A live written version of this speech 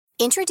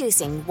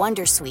Introducing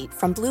Wondersuite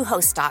from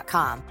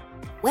Bluehost.com.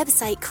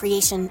 Website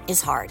creation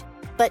is hard,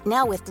 but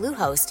now with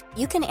Bluehost,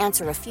 you can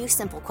answer a few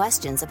simple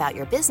questions about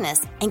your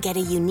business and get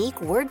a unique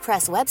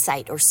WordPress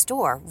website or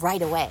store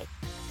right away.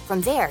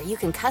 From there, you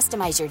can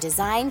customize your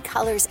design,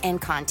 colors,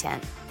 and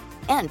content.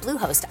 And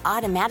Bluehost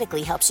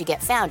automatically helps you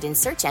get found in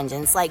search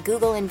engines like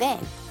Google and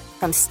Bing.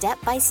 From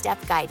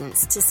step-by-step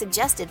guidance to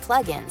suggested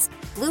plugins,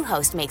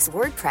 Bluehost makes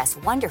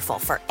WordPress wonderful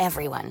for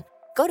everyone.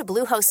 Go to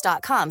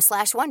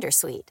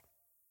bluehost.com/wondersuite.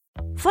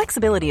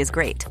 Flexibility is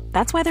great.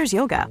 That's why there's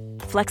yoga.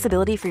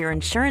 Flexibility for your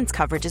insurance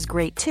coverage is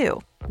great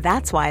too.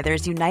 That's why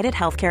there's United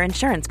Healthcare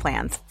Insurance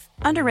Plans.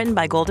 Underwritten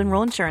by Golden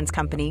Rule Insurance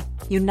Company,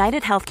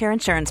 United Healthcare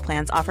Insurance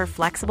Plans offer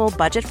flexible,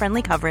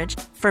 budget-friendly coverage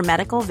for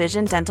medical,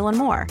 vision, dental, and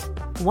more.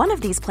 One of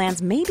these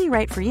plans may be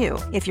right for you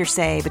if you're,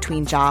 say,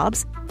 between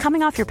jobs,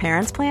 coming off your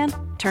parents' plan,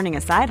 turning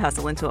a side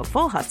hustle into a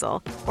full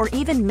hustle, or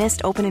even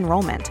missed open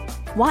enrollment.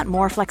 Want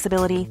more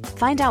flexibility?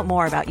 Find out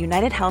more about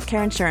United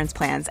Healthcare Insurance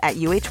Plans at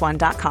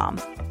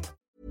uh1.com.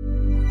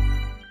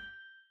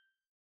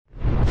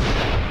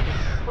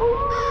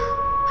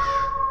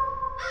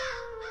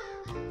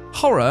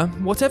 Horror,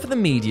 whatever the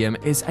medium,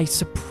 is a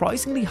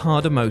surprisingly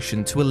hard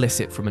emotion to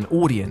elicit from an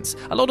audience.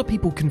 A lot of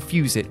people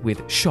confuse it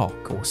with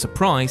shock or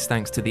surprise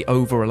thanks to the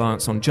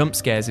over-reliance on jump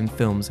scares in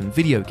films and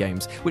video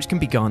games, which can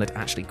be garnered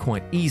actually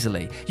quite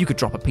easily. You could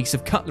drop a piece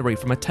of cutlery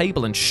from a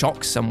table and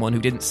shock someone who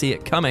didn't see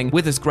it coming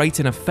with as great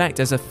an effect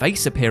as a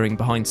face appearing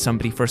behind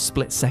somebody for a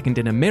split second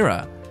in a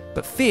mirror.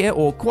 But fear,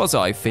 or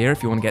quasi-fear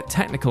if you want to get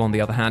technical on the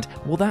other hand,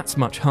 well that's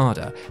much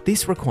harder.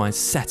 This requires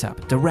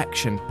setup,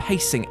 direction,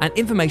 pacing, and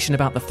information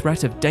about the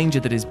threat of danger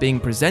that is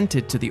being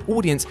presented to the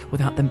audience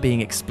without them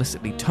being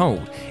explicitly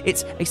told.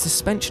 It's a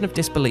suspension of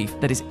disbelief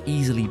that is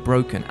easily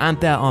broken,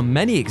 and there are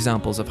many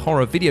examples of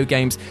horror video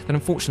games that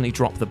unfortunately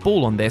drop the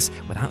ball on this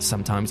without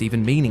sometimes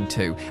even meaning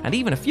to, and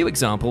even a few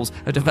examples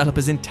of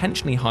developers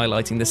intentionally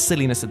highlighting the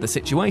silliness of the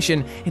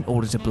situation in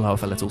order to blow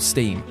off a little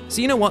steam.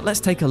 So you know what, let's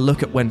take a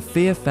look at when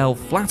fear fell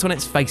flat on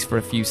its face for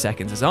a few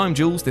seconds. As I'm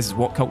Jules, this is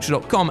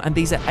WhatCulture.com, and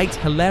these are 8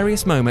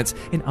 hilarious moments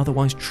in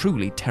otherwise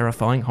truly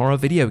terrifying horror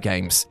video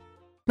games.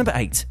 Number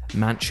 8.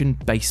 Mansion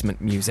Basement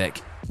Music.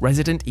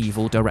 Resident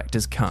Evil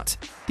Director's Cut.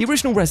 The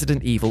original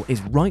Resident Evil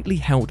is rightly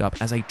held up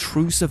as a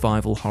true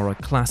survival horror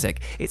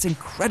classic. Its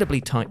incredibly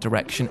tight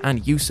direction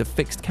and use of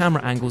fixed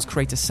camera angles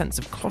create a sense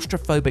of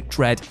claustrophobic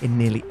dread in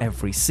nearly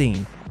every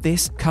scene.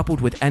 This,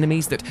 coupled with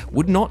enemies that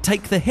would not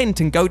take the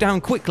hint and go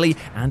down quickly,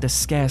 and a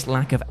scarce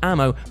lack of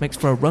ammo, makes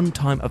for a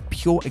runtime of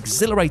pure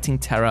exhilarating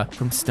terror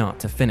from start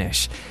to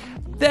finish.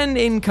 Then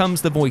in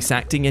comes the voice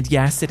acting, and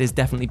yes, it has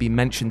definitely been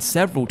mentioned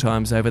several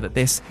times over that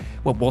this,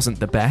 wasn't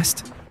the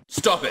best.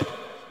 Stop it!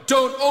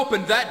 Don't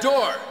open that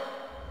door!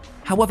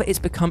 However, it's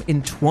become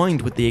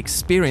entwined with the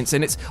experience,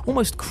 and it's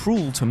almost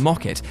cruel to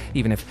mock it,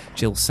 even if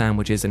Jill's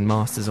sandwiches and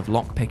masters of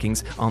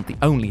lockpickings aren't the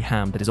only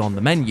ham that is on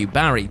the menu.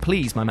 Barry,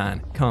 please, my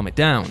man, calm it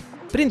down.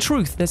 But in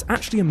truth, there's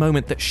actually a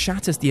moment that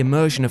shatters the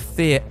immersion of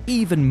fear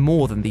even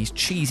more than these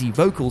cheesy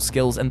vocal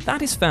skills, and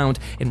that is found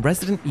in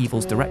Resident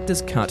Evil's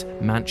Director's Cut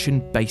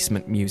Mansion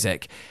Basement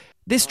Music.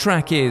 This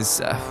track is,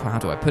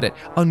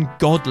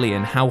 ungodly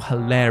in how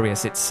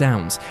hilarious it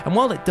sounds, and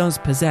while it does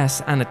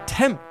possess an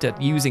attempt at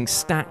using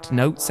stacked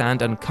notes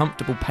and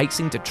uncomfortable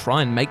pacing to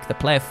try and make the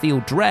player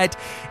feel dread,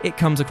 it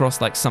comes across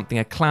like something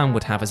a clown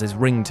would have as his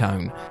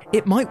ringtone.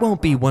 It might well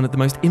be one of the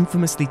most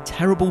infamously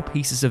terrible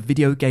pieces of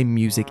video game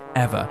music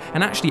ever,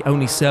 and actually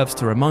only serves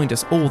to remind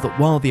us all that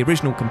while the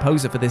original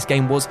composer for this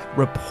game was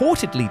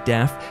reportedly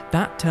deaf,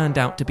 that turned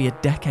out to be a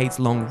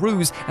decades-long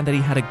ruse, and that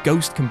he had a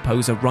ghost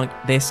composer write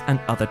this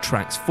and other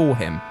tracks for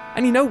him.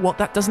 And you know what?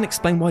 That doesn't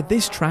explain why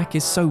this track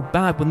is so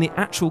bad when the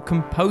actual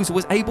composer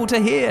was able to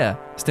hear.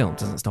 Still,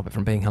 doesn't stop it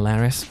from being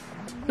hilarious.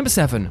 Number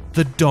 7.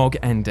 The dog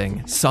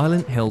ending.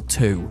 Silent Hill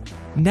 2.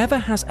 Never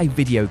has a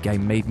video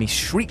game made me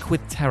shriek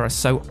with terror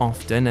so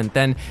often and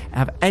then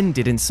have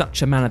ended in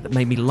such a manner that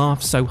made me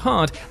laugh so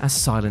hard as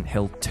Silent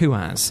Hill 2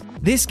 has.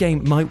 This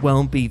game might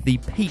well be the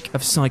peak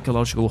of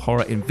psychological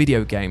horror in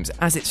video games,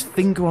 as its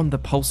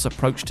finger-on-the-pulse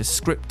approach to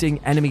scripting,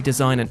 enemy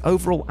design and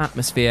overall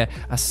atmosphere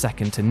are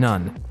second to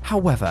none.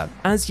 However,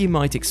 as you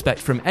might expect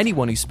from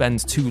anyone who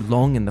spends too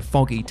long in the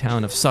foggy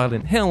town of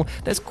Silent Hill,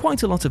 there's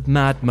quite a lot of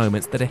mad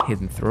moments that are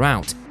hidden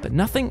throughout, but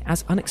nothing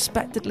as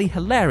unexpectedly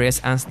hilarious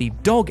as the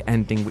dog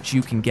ending, which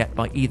you can get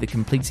by either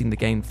completing the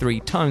game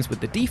 3 times with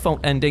the default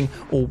ending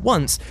or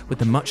once with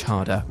the much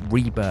harder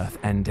Rebirth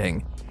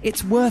ending.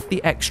 It's worth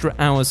the extra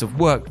hours of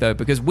work though,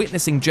 because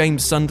witnessing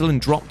James Sunderland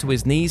drop to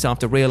his knees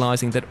after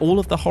realising that all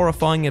of the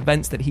horrifying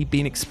events that he'd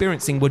been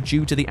experiencing were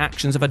due to the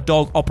actions of a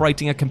dog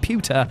operating a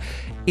computer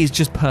is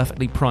just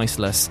perfectly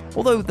priceless.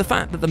 Although the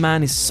fact that the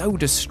man is so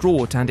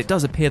distraught and it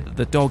does appear that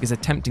the dog is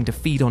attempting to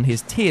feed on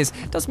his tears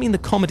does mean the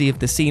comedy of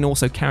the scene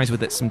also carries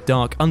with it some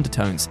dark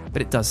undertones,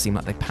 but it does seem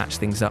like they patch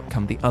things up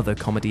come the other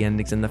comedy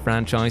endings in the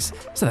franchise,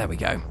 so there we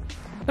go.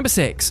 Number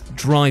 6.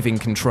 Driving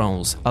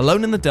controls.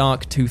 Alone in the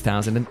Dark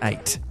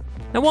 2008.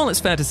 Now, while it's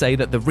fair to say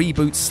that the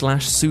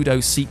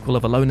reboot/pseudo-sequel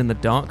of Alone in the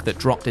Dark that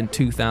dropped in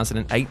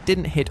 2008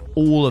 didn't hit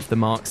all of the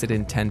marks it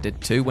intended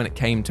to when it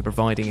came to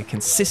providing a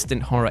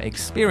consistent horror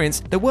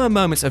experience, there were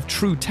moments of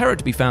true terror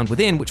to be found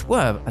within which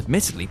were,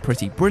 admittedly,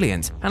 pretty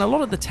brilliant. And a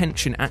lot of the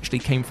tension actually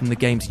came from the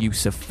game's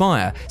use of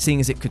fire,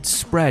 seeing as it could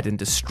spread and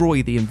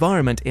destroy the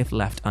environment if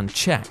left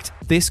unchecked.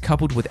 This,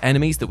 coupled with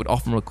enemies that would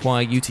often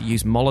require you to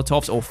use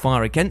Molotovs or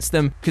fire against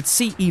them, could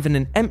see even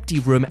an empty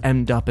room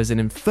end up as an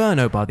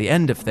inferno by the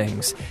end of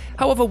things.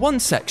 However, one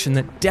section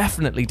that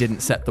definitely didn't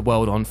set the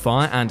world on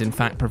fire and in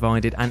fact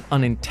provided an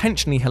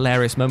unintentionally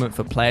hilarious moment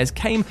for players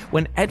came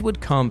when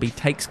Edward Carnby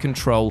takes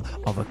control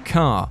of a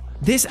car.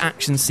 This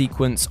action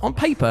sequence, on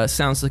paper,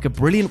 sounds like a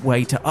brilliant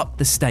way to up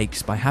the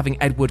stakes by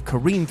having Edward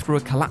careen through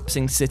a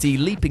collapsing city,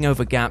 leaping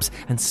over gaps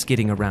and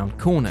skidding around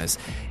corners.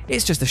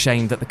 It's just a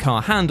shame that the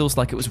car handles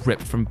like it was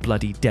ripped from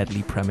Bloody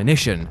Deadly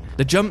Premonition.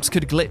 The jumps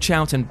could glitch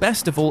out, and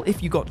best of all,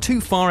 if you got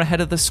too far ahead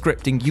of the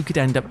scripting, you could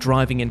end up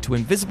driving into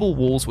invisible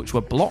walls which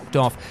were blocked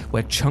off,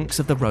 where chunks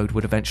of the road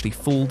would eventually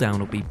fall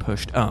down or be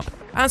pushed up.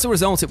 As a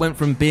result, it went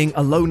from being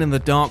Alone in the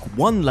Dark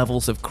 1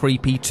 levels of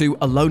creepy to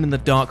Alone in the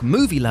Dark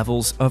movie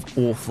levels of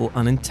awful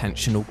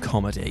unintentional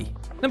comedy.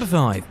 Number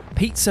 5.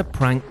 Pizza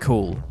Prank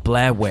Cool,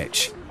 Blair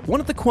Witch. One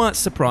of the quiet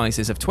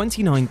surprises of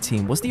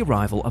 2019 was the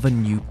arrival of a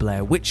new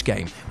Blair Witch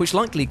game, which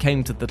likely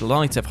came to the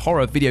delight of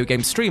horror video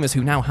game streamers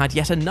who now had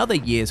yet another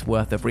year's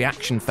worth of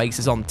reaction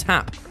faces on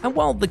tap. And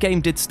while the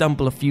game did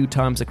stumble a few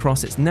times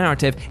across its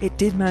narrative, it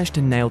did manage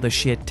to nail the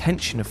sheer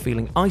tension of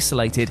feeling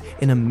isolated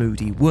in a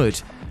moody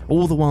wood,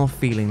 all the while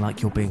feeling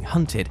like you're being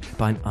hunted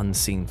by an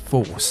unseen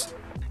force.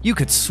 You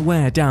could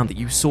swear down that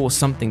you saw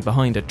something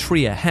behind a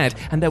tree ahead,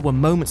 and there were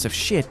moments of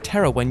sheer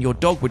terror when your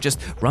dog would just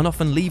run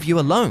off and leave you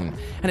alone.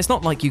 And it's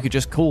not like you could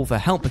just call for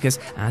help because,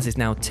 as is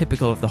now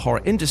typical of the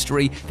horror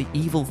industry, the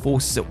evil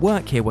forces at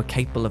work here were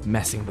capable of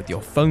messing with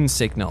your phone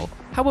signal.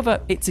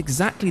 However, it's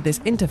exactly this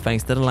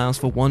interface that allows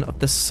for one of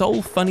the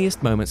sole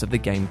funniest moments of the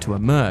game to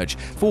emerge.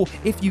 For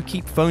if you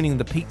keep phoning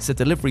the pizza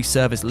delivery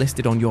service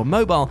listed on your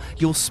mobile,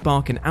 you'll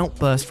spark an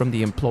outburst from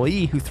the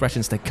employee who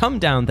threatens to come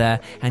down there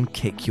and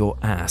kick your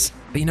ass.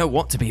 But you know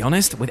what, to be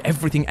honest, with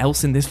everything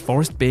else in this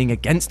forest being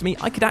against me,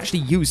 I could actually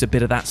use a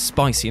bit of that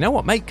spice. You know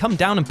what, mate? Come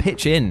down and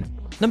pitch in.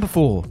 Number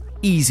 4.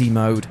 Easy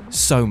Mode,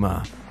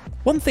 Soma.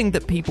 One thing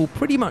that people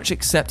pretty much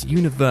accept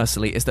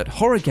universally is that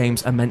horror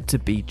games are meant to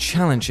be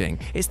challenging.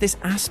 It's this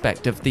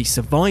aspect of the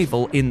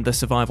survival in the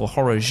survival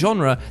horror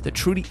genre that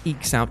truly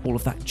ekes out all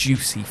of that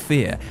juicy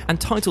fear,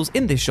 and titles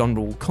in this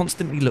genre will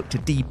constantly look to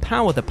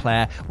depower the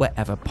player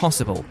wherever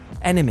possible.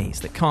 Enemies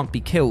that can't be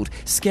killed,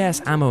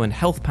 scarce ammo and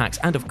health packs,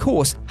 and of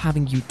course,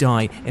 having you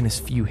die in as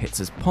few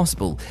hits as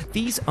possible.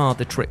 These are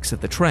the tricks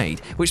of the trade,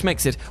 which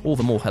makes it all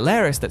the more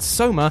hilarious that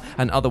Soma,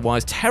 an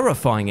otherwise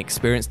terrifying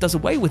experience, does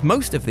away with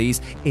most of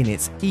these in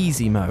its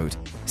easy mode.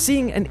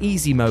 Seeing an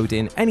easy mode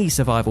in any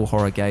survival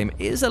horror game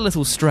is a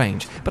little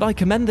strange, but I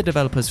commend the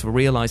developers for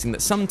realizing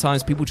that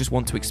sometimes people just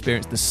want to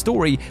experience the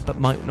story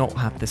but might not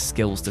have the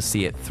skills to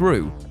see it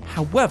through.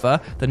 However,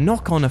 the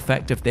knock-on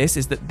effect of this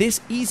is that this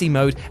easy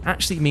mode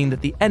actually means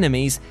that the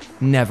enemies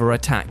never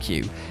attack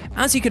you.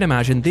 As you can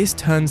imagine, this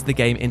turns the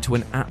game into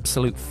an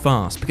absolute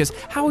farce, because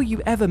how are you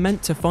ever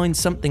meant to find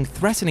something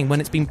threatening when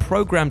it's been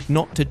programmed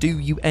not to do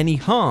you any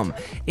harm?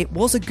 It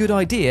was a good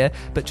idea,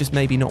 but just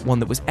maybe not one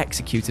that was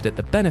executed at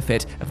the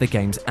benefit of the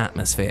game's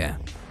atmosphere.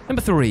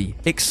 Number 3.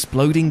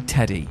 Exploding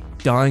Teddy,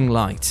 Dying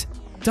Light.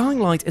 Dying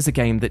Light is a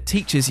game that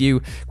teaches you,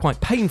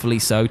 quite painfully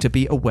so, to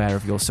be aware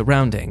of your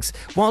surroundings.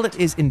 While it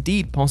is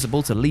indeed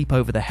possible to leap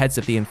over the heads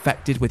of the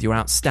infected with your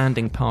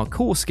outstanding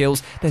parkour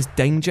skills, there's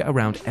danger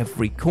around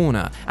every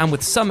corner. And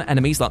with some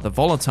enemies like the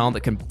Volatile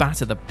that can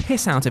batter the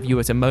piss out of you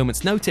at a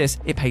moment's notice,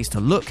 it pays to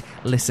look,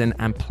 listen,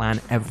 and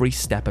plan every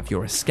step of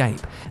your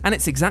escape. And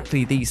it's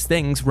exactly these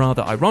things,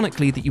 rather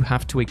ironically, that you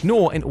have to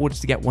ignore in order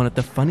to get one of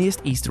the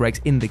funniest Easter eggs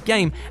in the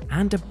game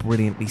and a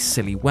brilliantly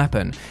silly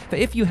weapon. For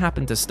if you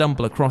happen to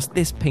stumble across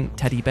this pink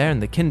teddy bear in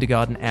the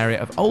kindergarten area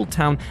of Old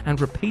Town and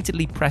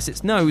repeatedly press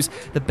its nose,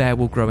 the bear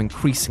will grow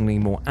increasingly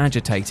more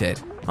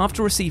agitated.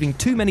 After receiving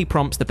too many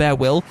prompts, the bear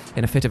will,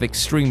 in a fit of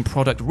extreme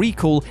product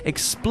recall,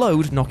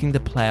 explode, knocking the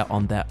player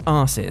on their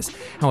arses.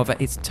 However,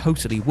 it's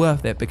totally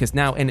worth it, because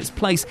now in its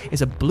place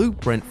is a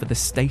blueprint for the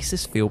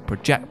Stasis Field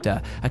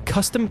Projector, a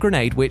custom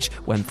grenade which,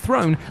 when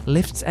thrown,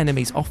 lifts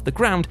enemies off the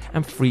ground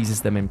and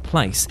freezes them in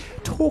place.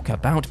 Talk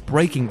about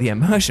breaking the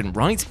immersion,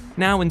 right?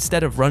 Now,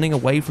 instead of running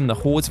away from the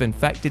hordes of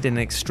infected in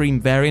an extreme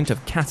variant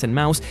of cat and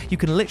mouse, you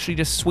can literally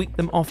just sweep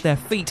them off their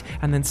feet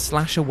and then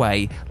slash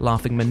away,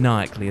 laughing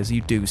maniacally as you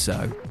do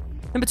so.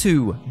 Number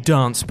 2.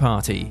 Dance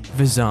Party,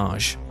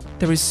 Visage.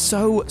 There is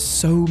so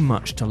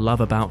much to love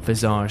about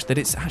Visage that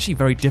it's actually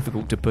very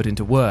difficult to put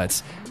into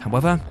words.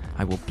 However,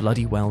 I will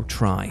bloody well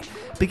try.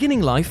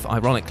 Beginning life,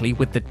 ironically,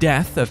 with the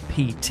death of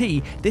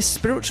PT, this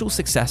spiritual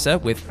successor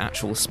with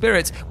actual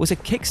spirits was a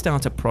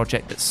Kickstarter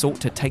project that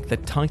sought to take the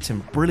tight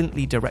and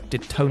brilliantly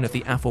directed tone of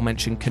the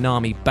aforementioned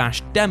Konami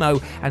Bash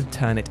demo and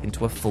turn it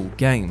into a full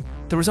game.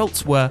 The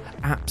results were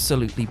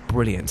absolutely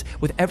brilliant,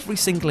 with every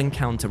single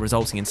encounter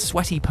resulting in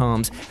sweaty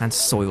palms and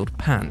soiled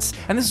pants.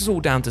 And this is all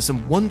down to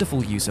some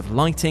wonderful use of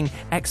lighting,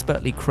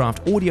 expertly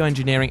crafted audio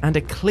engineering, and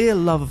a clear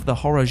love of the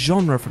horror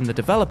genre from the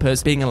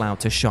developers being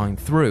allowed to shine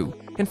through.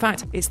 In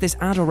fact, it's this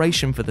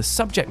adoration for the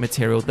subject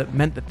material that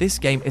meant that this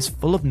game is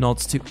full of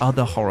nods to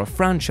other horror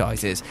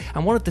franchises,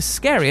 and one of the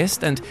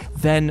scariest and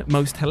then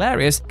most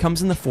hilarious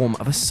comes in the form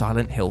of a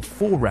Silent Hill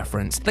 4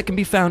 reference that can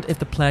be found if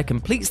the player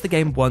completes the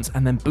game once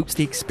and then boots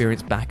the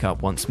experience back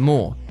up once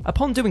more.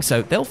 Upon doing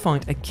so, they'll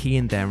find a key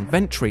in their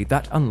inventory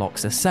that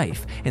unlocks a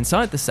safe.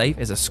 Inside the safe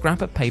is a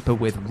scrap of paper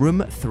with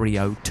Room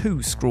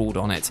 302 scrawled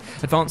on it.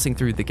 Advancing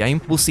through the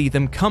game, we'll see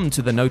them come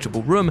to the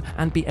notable room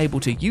and be able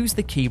to use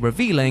the key,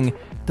 revealing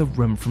the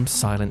room from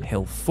Silent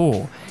Hill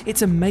 4.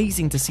 It's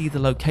amazing to see the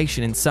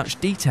location in such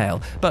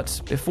detail,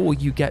 but before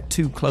you get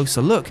too close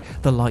a look,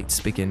 the lights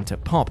begin to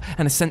pop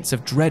and a sense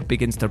of dread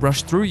begins to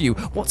rush through you.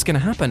 What's going to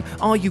happen?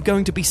 Are you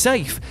going to be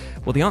safe?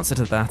 Well, the answer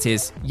to that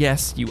is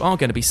yes, you are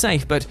going to be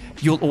safe, but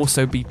you'll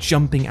also be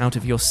jumping out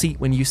of your seat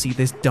when you see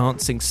this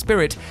dancing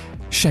spirit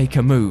shake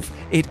a move.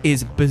 It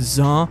is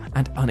bizarre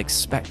and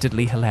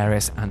unexpectedly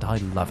hilarious, and I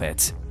love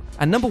it.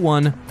 And number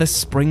 1, the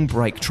Spring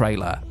Break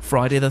trailer,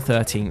 Friday the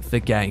 13th, the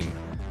game.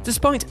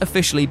 Despite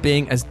officially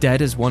being as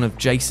dead as one of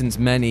Jason's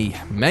many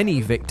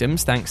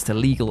victims, thanks to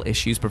legal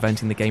issues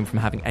preventing the game from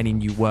having any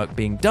new work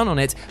being done on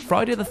it,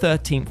 Friday the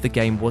 13th, the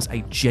game was a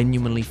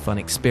genuinely fun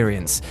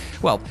experience.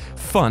 Well,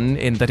 fun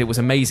in that it was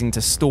amazing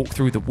to stalk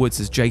through the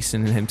woods as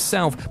Jason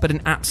himself, but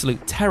an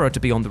absolute terror to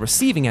be on the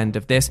receiving end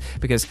of this,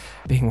 because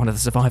being one of the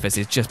survivors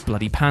is just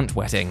bloody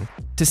pant-wetting.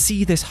 To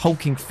see this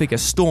hulking figure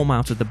storm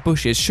out of the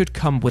bushes should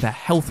come with a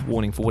health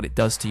warning for what it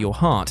does to your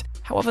heart.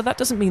 However, that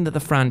doesn't mean that the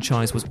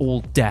franchise was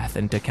all death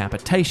and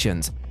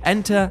decapitations.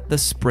 Enter the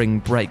Spring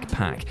Break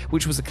pack,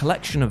 which was a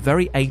collection of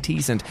very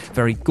 80s and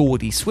very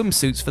gaudy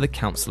swimsuits for the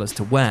counselors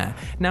to wear.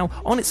 Now,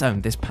 on its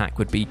own, this pack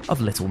would be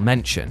of little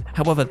mention.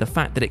 However, the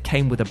fact that it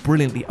came with a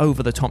brilliantly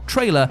over-the-top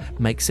trailer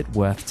makes it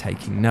worth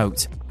taking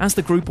note. As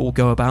the group all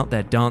go about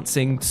their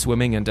dancing,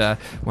 swimming, and,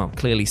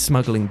 clearly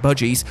smuggling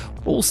budgies,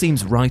 all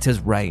seems right as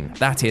rain.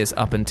 That is,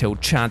 up until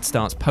Chad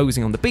starts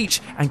posing on the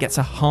beach and gets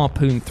a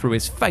harpoon through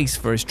his face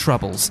for his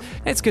troubles.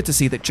 It's good to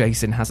see that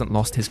Jason hasn't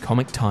lost his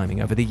comic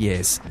timing over the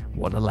years.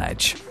 What a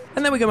ledge.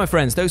 And there we go, my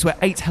friends. Those were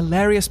 8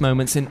 hilarious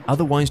moments in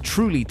otherwise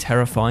truly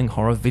terrifying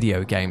horror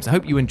video games. I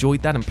hope you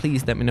enjoyed that, and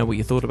please let me know what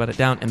you thought about it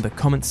down in the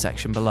comments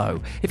section below.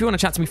 If you want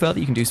to chat to me further,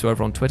 you can do so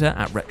over on Twitter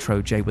at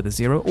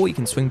RetroJ0, or you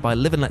can swing by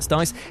Live and Let's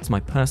Dice. It's my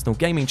personal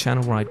gaming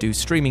channel where I do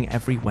streaming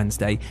every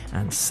Wednesday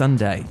and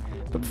Sunday.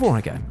 But before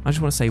I go, I just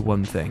want to say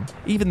one thing.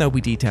 Even though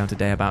we detailed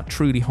today about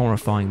truly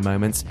horrifying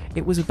moments,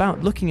 it was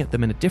about looking at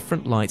them in a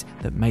different light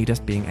that made us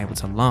being able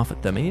to laugh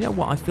at them. And you know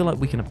what? I feel like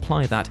we can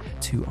apply that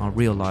to our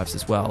real lives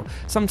as well.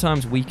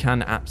 Sometimes we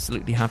can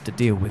absolutely have to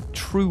deal with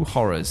true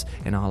horrors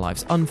in our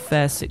lives,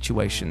 unfair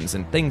situations,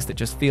 and things that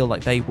just feel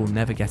like they will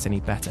never get any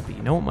better. But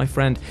you know what, my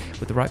friend?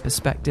 With the right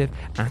perspective,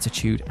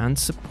 attitude, and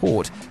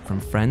support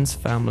from friends,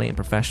 family, and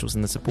professionals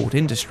in the support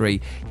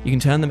industry, you can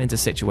turn them into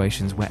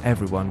situations where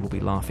everyone will be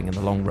laughing in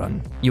the long run.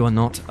 You are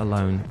not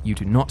alone. You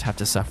do not have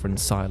to suffer in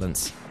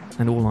silence.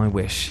 And all I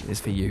wish is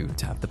for you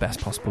to have the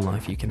best possible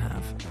life you can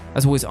have.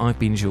 As always, I've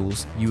been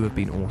Jules. You have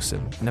been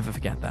awesome. Never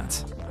forget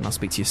that. And I'll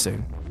speak to you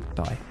soon.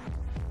 Bye.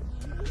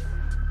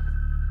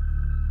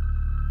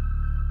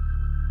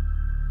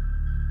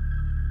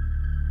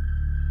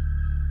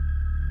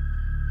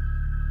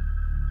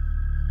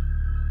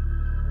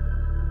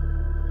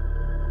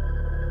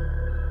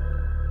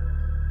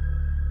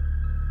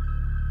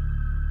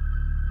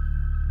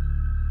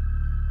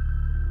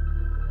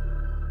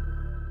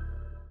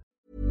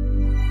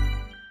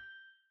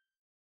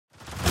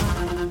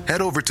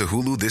 Head over to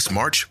Hulu this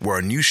March, where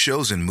our new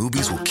shows and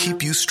movies will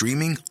keep you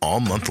streaming all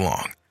month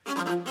long.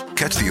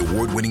 Catch the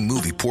award-winning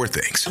movie Poor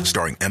Things,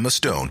 starring Emma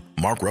Stone,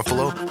 Mark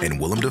Ruffalo, and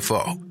Willem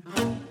Dafoe.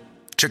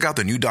 Check out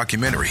the new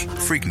documentary,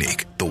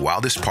 Freaknik, The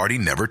Wildest Party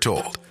Never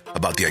Told,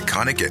 about the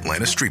iconic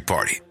Atlanta Street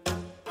Party.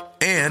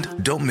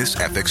 And don't miss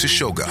FX's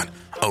Shogun,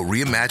 a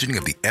reimagining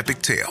of the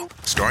epic tale,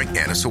 starring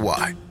Anna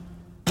Sawai.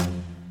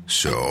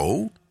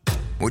 So,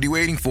 what are you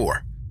waiting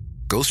for?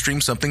 Go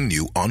stream something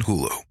new on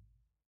Hulu.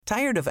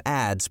 Tired of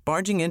ads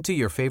barging into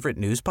your favorite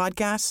news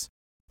podcasts?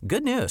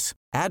 Good news.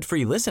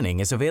 Ad-free listening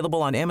is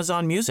available on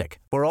Amazon Music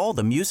for all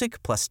the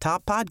music plus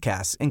top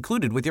podcasts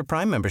included with your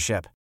Prime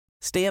membership.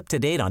 Stay up to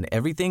date on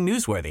everything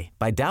newsworthy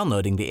by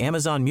downloading the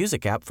Amazon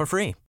Music app for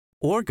free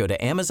or go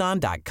to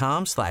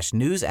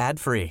amazon.com/news ad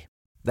free.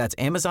 That's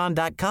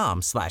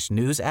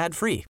amazon.com/news ad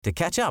free to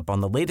catch up on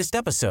the latest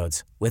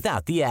episodes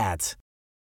without the ads.